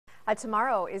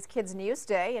Tomorrow is Kids News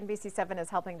Day. NBC7 is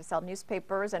helping to sell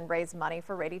newspapers and raise money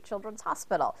for Rady Children's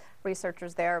Hospital.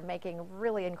 Researchers there are making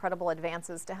really incredible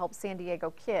advances to help San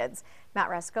Diego kids. Matt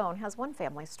Rascone has one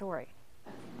family story.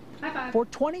 High five. For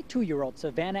 22-year-old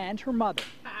Savannah and her mother,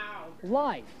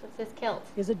 life What's this kilt?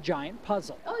 is a giant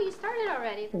puzzle. Oh, you started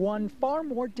already. One far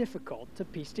more difficult to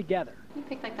piece together. You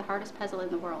picked like the hardest puzzle in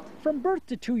the world. From birth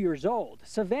to 2 years old,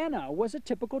 Savannah was a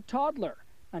typical toddler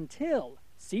until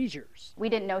seizures. We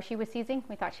didn't know she was seizing.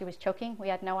 We thought she was choking. We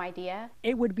had no idea.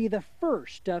 It would be the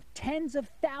first of tens of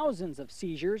thousands of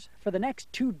seizures for the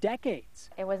next 2 decades.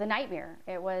 It was a nightmare.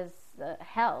 It was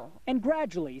hell. And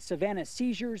gradually, Savannah's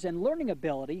seizures and learning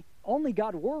ability only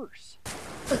got worse.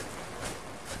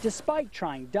 Despite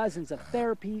trying dozens of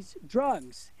therapies,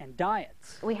 drugs, and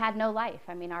diets. We had no life.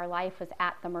 I mean, our life was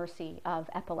at the mercy of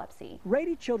epilepsy.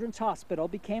 Rady Children's Hospital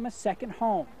became a second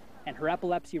home, and her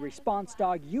epilepsy response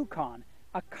dog, Yukon,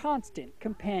 a constant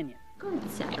companion.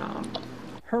 Good settle.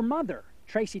 Her mother,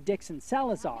 Tracy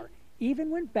Dixon-Salazar, even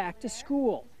went back to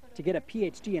school to get a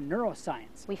PhD in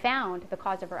neuroscience. We found the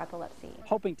cause of her epilepsy.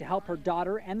 Hoping to help her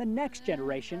daughter and the next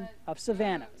generation of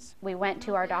Savannahs. We went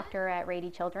to our doctor at Rady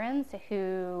Children's,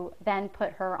 who then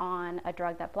put her on a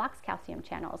drug that blocks calcium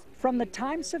channels. From the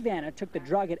time Savannah took the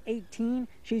drug at 18,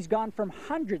 she's gone from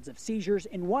hundreds of seizures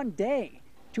in one day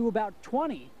to about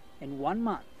 20 in 1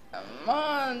 month.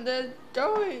 Mom, the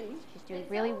doing. She's doing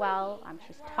really well.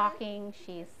 She's talking.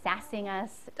 She's sassing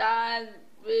us.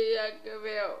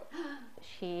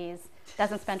 She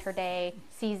doesn't spend her day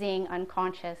seizing,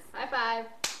 unconscious. High five.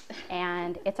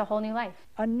 And it's a whole new life.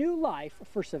 A new life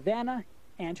for Savannah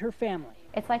and her family.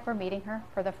 It's like we're meeting her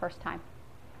for the first time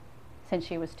since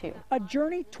she was 2. A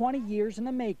journey 20 years in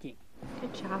the making.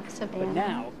 Good job, Savannah. But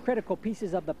now, critical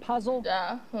pieces of the puzzle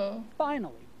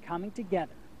finally coming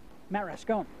together. Matt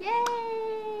Rascone. Yay!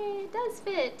 It does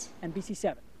fit.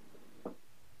 NBC7.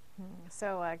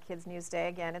 So Kids News Day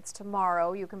again, it's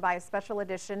tomorrow. You can buy a special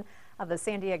edition of the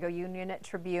San Diego Union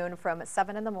Tribune from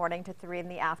 7 in the morning to 3 in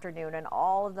the afternoon, and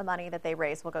all of the money that they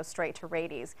raise will go straight to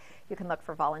Rady's. You can look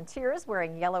for volunteers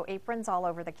wearing yellow aprons all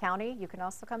over the county. You can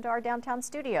also come to our downtown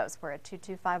studios. We're at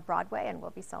 225 Broadway, and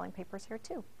we'll be selling papers here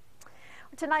too.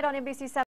 Tonight on NBC7.